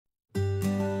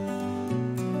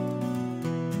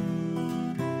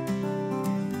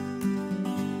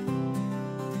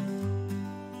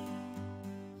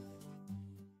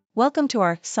Welcome to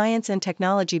our Science and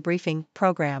Technology Briefing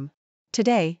program.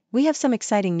 Today, we have some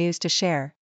exciting news to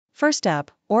share. First up,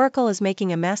 Oracle is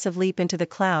making a massive leap into the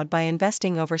cloud by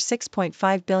investing over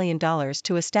 $6.5 billion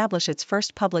to establish its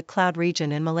first public cloud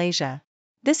region in Malaysia.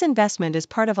 This investment is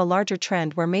part of a larger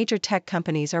trend where major tech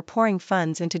companies are pouring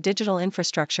funds into digital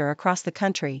infrastructure across the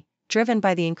country, driven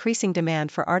by the increasing demand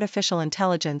for artificial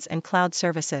intelligence and cloud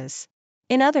services.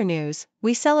 In other news,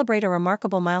 we celebrate a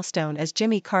remarkable milestone as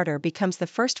Jimmy Carter becomes the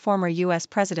first former U.S.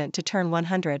 president to turn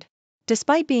 100.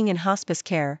 Despite being in hospice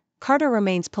care, Carter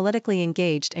remains politically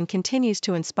engaged and continues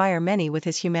to inspire many with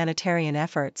his humanitarian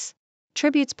efforts.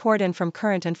 Tributes poured in from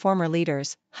current and former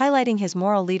leaders, highlighting his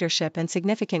moral leadership and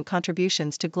significant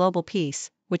contributions to global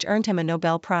peace, which earned him a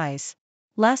Nobel Prize.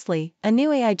 Lastly, a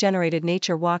new AI-generated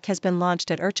nature walk has been launched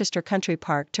at Urchester Country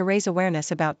Park to raise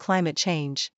awareness about climate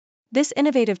change. This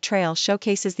innovative trail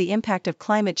showcases the impact of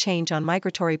climate change on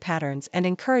migratory patterns and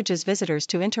encourages visitors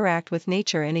to interact with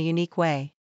nature in a unique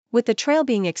way. With the trail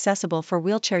being accessible for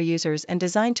wheelchair users and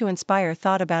designed to inspire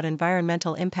thought about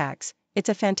environmental impacts, it's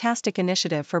a fantastic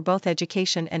initiative for both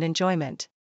education and enjoyment.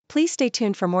 Please stay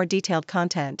tuned for more detailed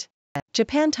content.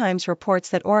 Japan Times reports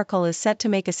that Oracle is set to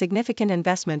make a significant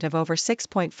investment of over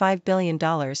 $6.5 billion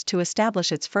to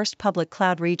establish its first public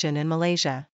cloud region in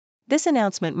Malaysia. This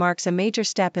announcement marks a major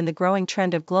step in the growing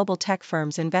trend of global tech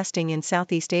firms investing in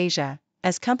Southeast Asia,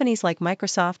 as companies like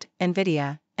Microsoft,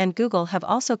 Nvidia, and Google have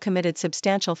also committed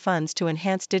substantial funds to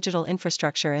enhance digital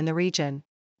infrastructure in the region.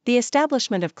 The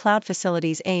establishment of cloud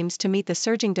facilities aims to meet the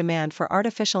surging demand for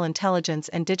artificial intelligence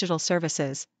and digital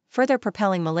services, further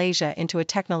propelling Malaysia into a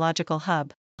technological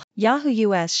hub. Yahoo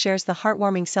US shares the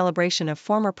heartwarming celebration of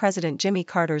former President Jimmy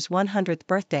Carter's 100th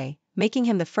birthday, making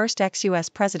him the first ex-US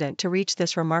president to reach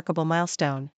this remarkable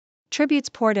milestone. Tributes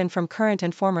poured in from current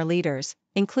and former leaders,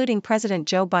 including President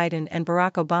Joe Biden and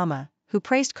Barack Obama, who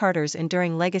praised Carter's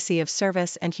enduring legacy of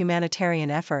service and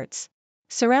humanitarian efforts.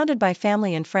 Surrounded by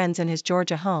family and friends in his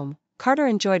Georgia home, Carter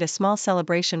enjoyed a small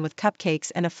celebration with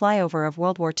cupcakes and a flyover of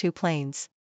World War II planes.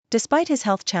 Despite his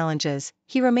health challenges,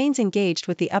 he remains engaged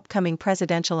with the upcoming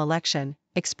presidential election,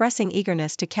 expressing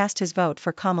eagerness to cast his vote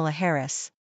for Kamala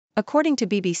Harris. According to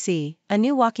BBC, a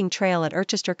new walking trail at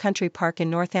Urchester Country Park in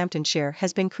Northamptonshire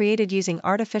has been created using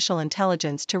artificial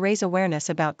intelligence to raise awareness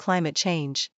about climate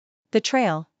change. The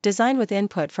trail, designed with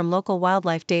input from local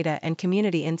wildlife data and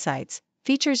community insights,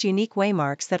 features unique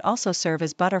waymarks that also serve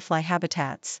as butterfly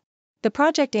habitats. The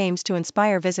project aims to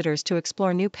inspire visitors to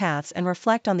explore new paths and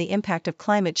reflect on the impact of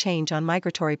climate change on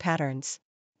migratory patterns.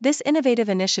 This innovative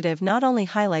initiative not only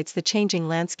highlights the changing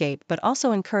landscape but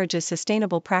also encourages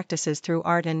sustainable practices through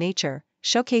art and nature,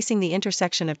 showcasing the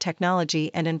intersection of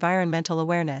technology and environmental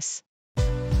awareness.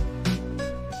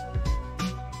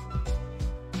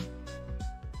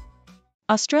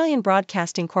 Australian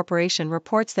Broadcasting Corporation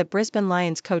reports that Brisbane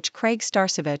Lions coach Craig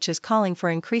Starcevich is calling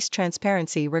for increased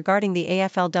transparency regarding the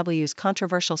AFLW's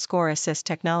controversial score assist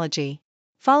technology.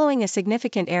 Following a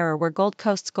significant error where Gold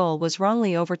Coast's goal was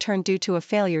wrongly overturned due to a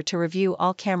failure to review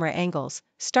all camera angles,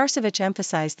 Starcevich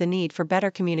emphasized the need for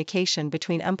better communication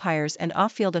between umpires and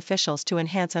off-field officials to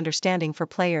enhance understanding for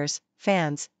players,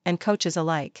 fans, and coaches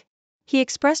alike. He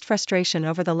expressed frustration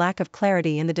over the lack of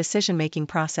clarity in the decision-making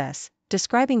process,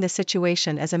 describing the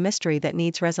situation as a mystery that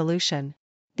needs resolution.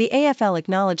 The AFL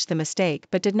acknowledged the mistake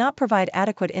but did not provide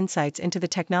adequate insights into the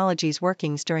technology's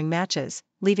workings during matches,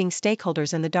 leaving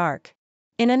stakeholders in the dark.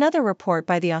 In another report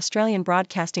by the Australian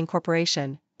Broadcasting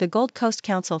Corporation, the Gold Coast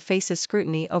Council faces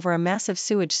scrutiny over a massive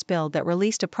sewage spill that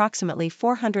released approximately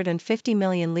 450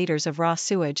 million litres of raw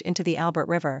sewage into the Albert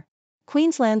River.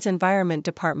 Queensland's Environment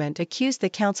Department accused the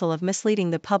council of misleading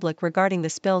the public regarding the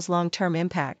spill's long-term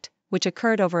impact, which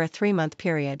occurred over a 3-month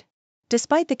period.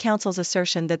 Despite the council's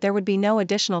assertion that there would be no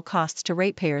additional costs to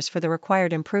ratepayers for the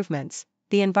required improvements,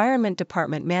 the Environment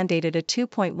Department mandated a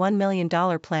 $2.1 million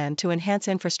plan to enhance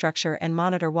infrastructure and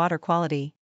monitor water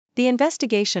quality. The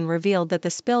investigation revealed that the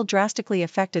spill drastically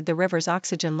affected the river's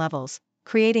oxygen levels,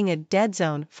 creating a dead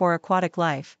zone for aquatic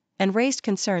life, and raised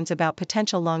concerns about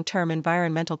potential long-term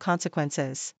environmental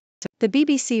consequences. The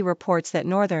BBC reports that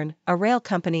Northern, a rail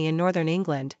company in northern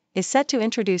England, is set to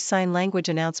introduce sign language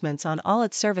announcements on all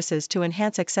its services to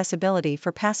enhance accessibility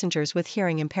for passengers with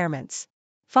hearing impairments.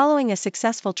 Following a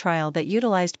successful trial that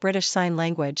utilized British Sign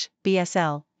Language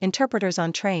 (BSL) interpreters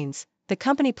on trains, the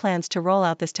company plans to roll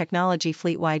out this technology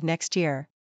fleet-wide next year.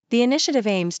 The initiative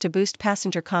aims to boost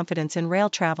passenger confidence in rail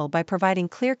travel by providing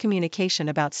clear communication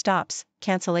about stops,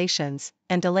 cancellations,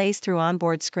 and delays through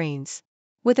onboard screens.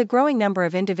 With a growing number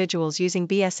of individuals using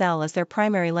BSL as their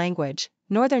primary language,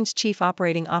 Northern's chief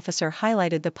operating officer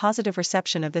highlighted the positive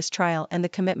reception of this trial and the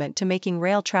commitment to making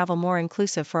rail travel more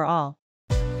inclusive for all.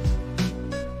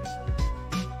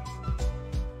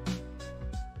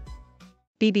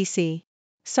 BBC.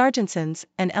 Sargensons,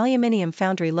 an aluminium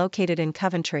foundry located in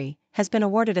Coventry, has been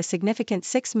awarded a significant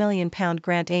 £6 million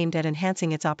grant aimed at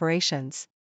enhancing its operations.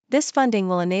 This funding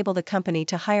will enable the company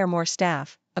to hire more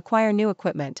staff, acquire new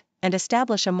equipment, and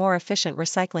establish a more efficient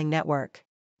recycling network.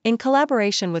 In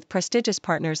collaboration with prestigious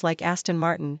partners like Aston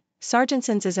Martin,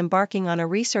 Sargensons is embarking on a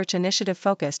research initiative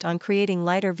focused on creating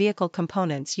lighter vehicle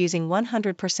components using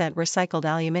 100% recycled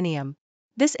aluminium.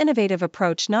 This innovative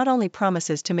approach not only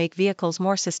promises to make vehicles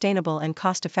more sustainable and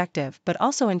cost-effective but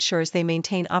also ensures they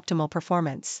maintain optimal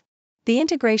performance. The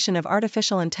integration of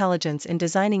artificial intelligence in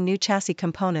designing new chassis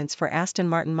components for Aston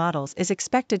Martin models is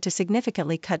expected to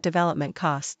significantly cut development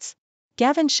costs.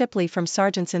 Gavin Shipley from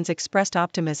Sargensons expressed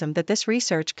optimism that this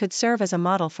research could serve as a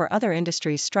model for other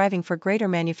industries striving for greater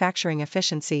manufacturing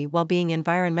efficiency while being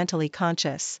environmentally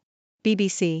conscious.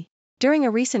 BBC. During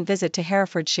a recent visit to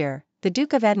Herefordshire, the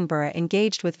Duke of Edinburgh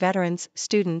engaged with veterans,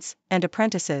 students, and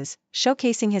apprentices,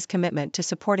 showcasing his commitment to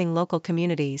supporting local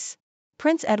communities.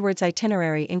 Prince Edward's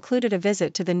itinerary included a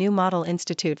visit to the New Model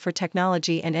Institute for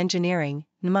Technology and Engineering,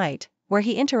 NMITE, where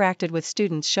he interacted with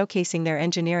students showcasing their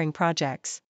engineering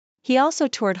projects. He also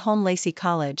toured Home Lacey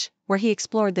College, where he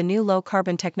explored the new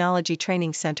low-carbon technology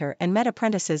training center and met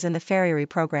apprentices in the Ferriery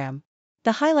program.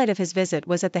 The highlight of his visit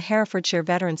was at the Herefordshire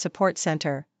Veteran Support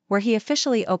Centre, where he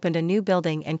officially opened a new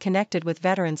building and connected with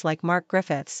veterans like Mark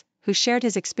Griffiths, who shared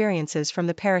his experiences from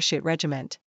the Parachute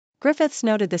Regiment. Griffiths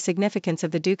noted the significance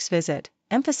of the Duke's visit,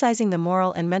 emphasizing the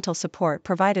moral and mental support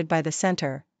provided by the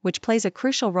centre, which plays a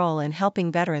crucial role in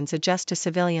helping veterans adjust to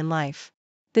civilian life.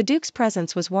 The Duke's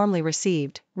presence was warmly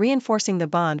received, reinforcing the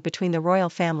bond between the royal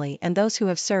family and those who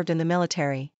have served in the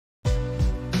military.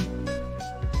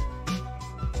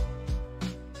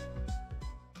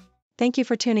 Thank you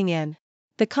for tuning in.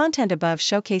 The content above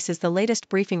showcases the latest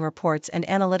briefing reports and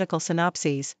analytical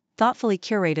synopses, thoughtfully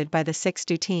curated by the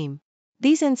 6Do team.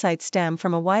 These insights stem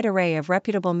from a wide array of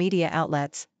reputable media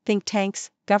outlets, think tanks,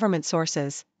 government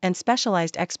sources, and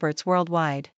specialized experts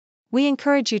worldwide. We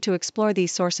encourage you to explore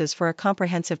these sources for a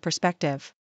comprehensive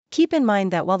perspective. Keep in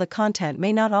mind that while the content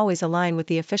may not always align with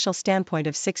the official standpoint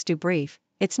of 6Do Brief,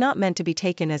 it's not meant to be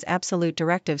taken as absolute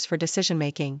directives for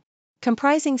decision-making.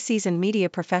 Comprising seasoned media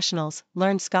professionals,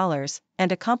 learned scholars,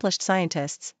 and accomplished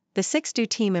scientists, the 6Do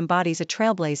team embodies a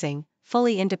trailblazing,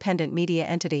 fully independent media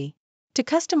entity. To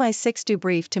customize 6Do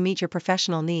Brief to meet your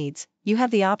professional needs, you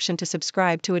have the option to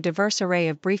subscribe to a diverse array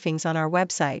of briefings on our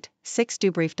website,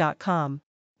 6dobrief.com.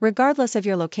 Regardless of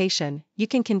your location, you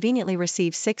can conveniently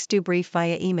receive 6Do Brief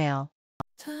via email.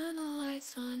 Turn the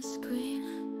lights on screen.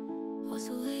 What's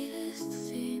the latest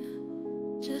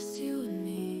scene? Just you and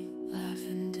me, laugh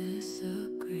and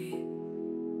disagree.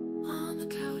 On the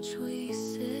couch we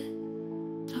sit,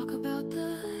 talk about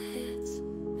the hits,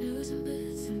 news and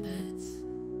bits and bits,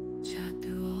 chat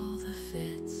through all the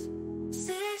fits.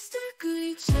 6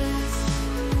 degree chats,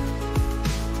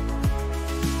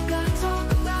 gotta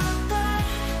talk about that.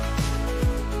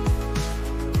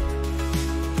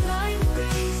 Line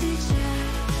crazy chat,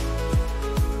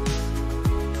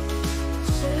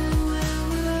 share where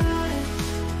we're at.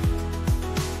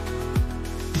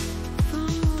 From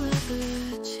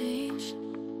molecular change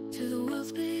to the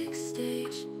world's big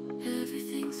stage,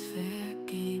 everything's fair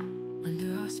game under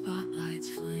our spotlight's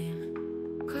flame.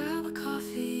 Grab a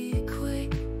coffee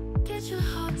quick, get your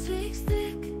hot takes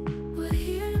thick. We're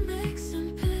here to mix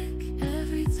and pick,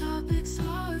 every topic's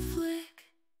our flick.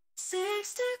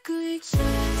 6 degree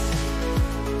chats,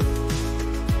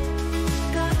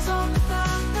 gotta talk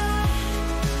about that.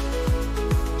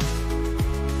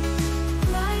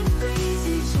 Line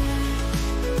crazy chat,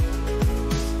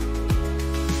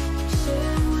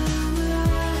 share where we're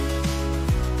at.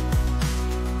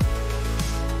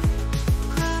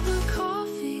 Grab a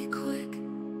coffee quick,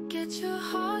 get your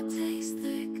hot takes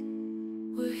thick.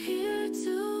 We're here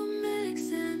to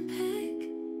mix and pick,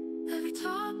 every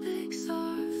topic's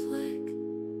our flick.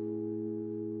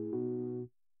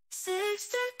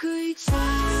 6 degree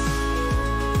chats.